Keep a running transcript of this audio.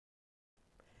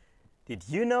Did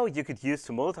you know you could use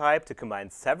Tumult to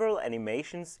combine several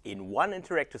animations in one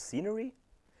interactive scenery?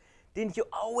 Didn't you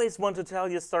always want to tell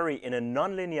your story in a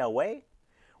non-linear way?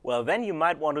 Well, then you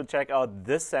might want to check out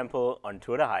this sample on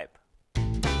Tour de Hype.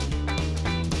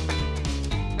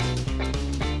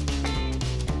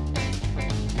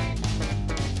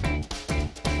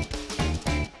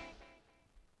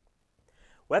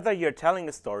 Whether you're telling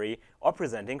a story or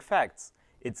presenting facts,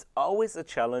 it's always a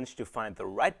challenge to find the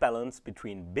right balance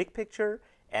between big picture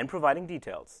and providing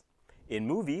details. In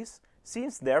movies,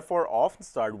 scenes therefore often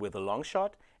start with a long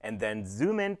shot and then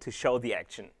zoom in to show the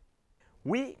action.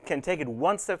 We can take it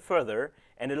one step further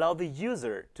and allow the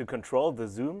user to control the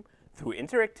zoom through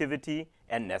interactivity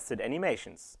and nested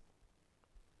animations.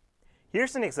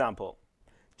 Here's an example.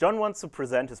 John wants to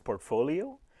present his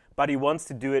portfolio, but he wants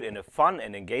to do it in a fun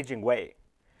and engaging way.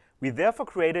 We therefore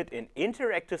created an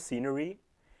interactive scenery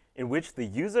in which the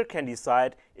user can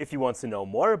decide if he wants to know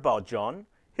more about John,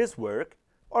 his work,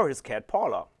 or his cat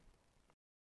Paula.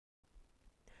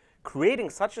 Creating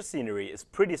such a scenery is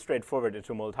pretty straightforward in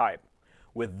Tumult.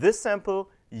 With this sample,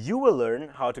 you will learn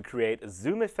how to create a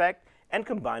zoom effect and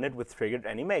combine it with triggered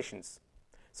animations.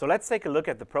 So let's take a look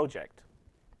at the project.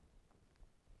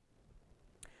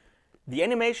 The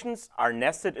animations are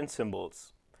nested in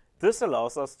symbols. This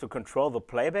allows us to control the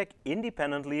playback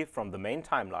independently from the main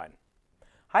timeline.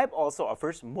 Hype also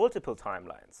offers multiple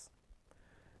timelines.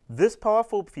 This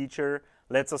powerful feature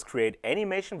lets us create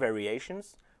animation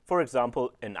variations, for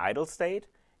example, an idle state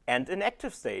and an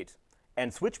active state,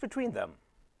 and switch between them.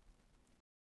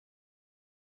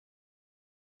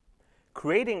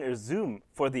 Creating a zoom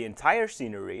for the entire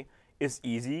scenery is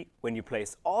easy when you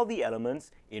place all the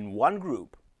elements in one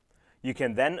group. You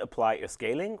can then apply a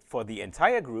scaling for the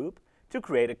entire group to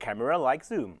create a camera-like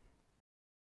zoom.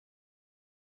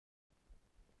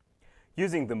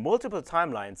 Using the multiple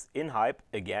timelines in Hype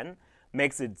again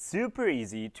makes it super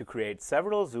easy to create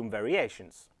several zoom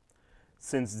variations.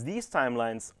 Since these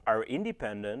timelines are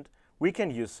independent, we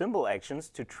can use symbol actions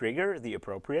to trigger the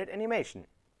appropriate animation.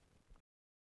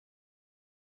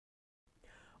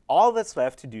 All that's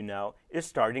left to do now is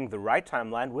starting the right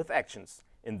timeline with actions,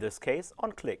 in this case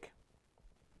on click.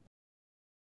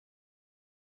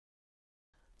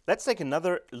 Let's take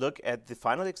another look at the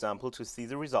final example to see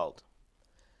the result.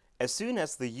 As soon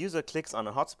as the user clicks on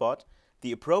a hotspot,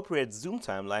 the appropriate zoom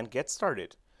timeline gets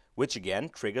started, which again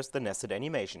triggers the nested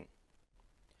animation.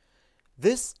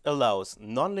 This allows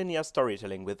nonlinear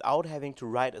storytelling without having to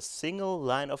write a single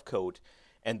line of code,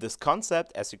 and this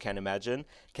concept, as you can imagine,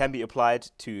 can be applied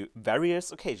to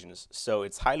various occasions, so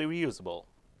it's highly reusable.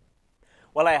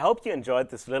 Well, I hope you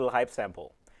enjoyed this little Hype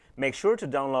sample. Make sure to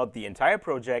download the entire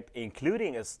project,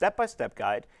 including a step-by-step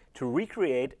guide to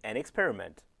recreate and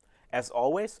experiment. As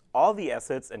always, all the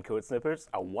assets and code snippets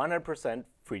are 100%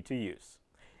 free to use.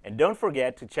 And don't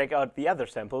forget to check out the other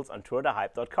samples on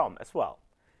tourdehype.com as well.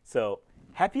 So,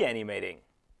 happy animating!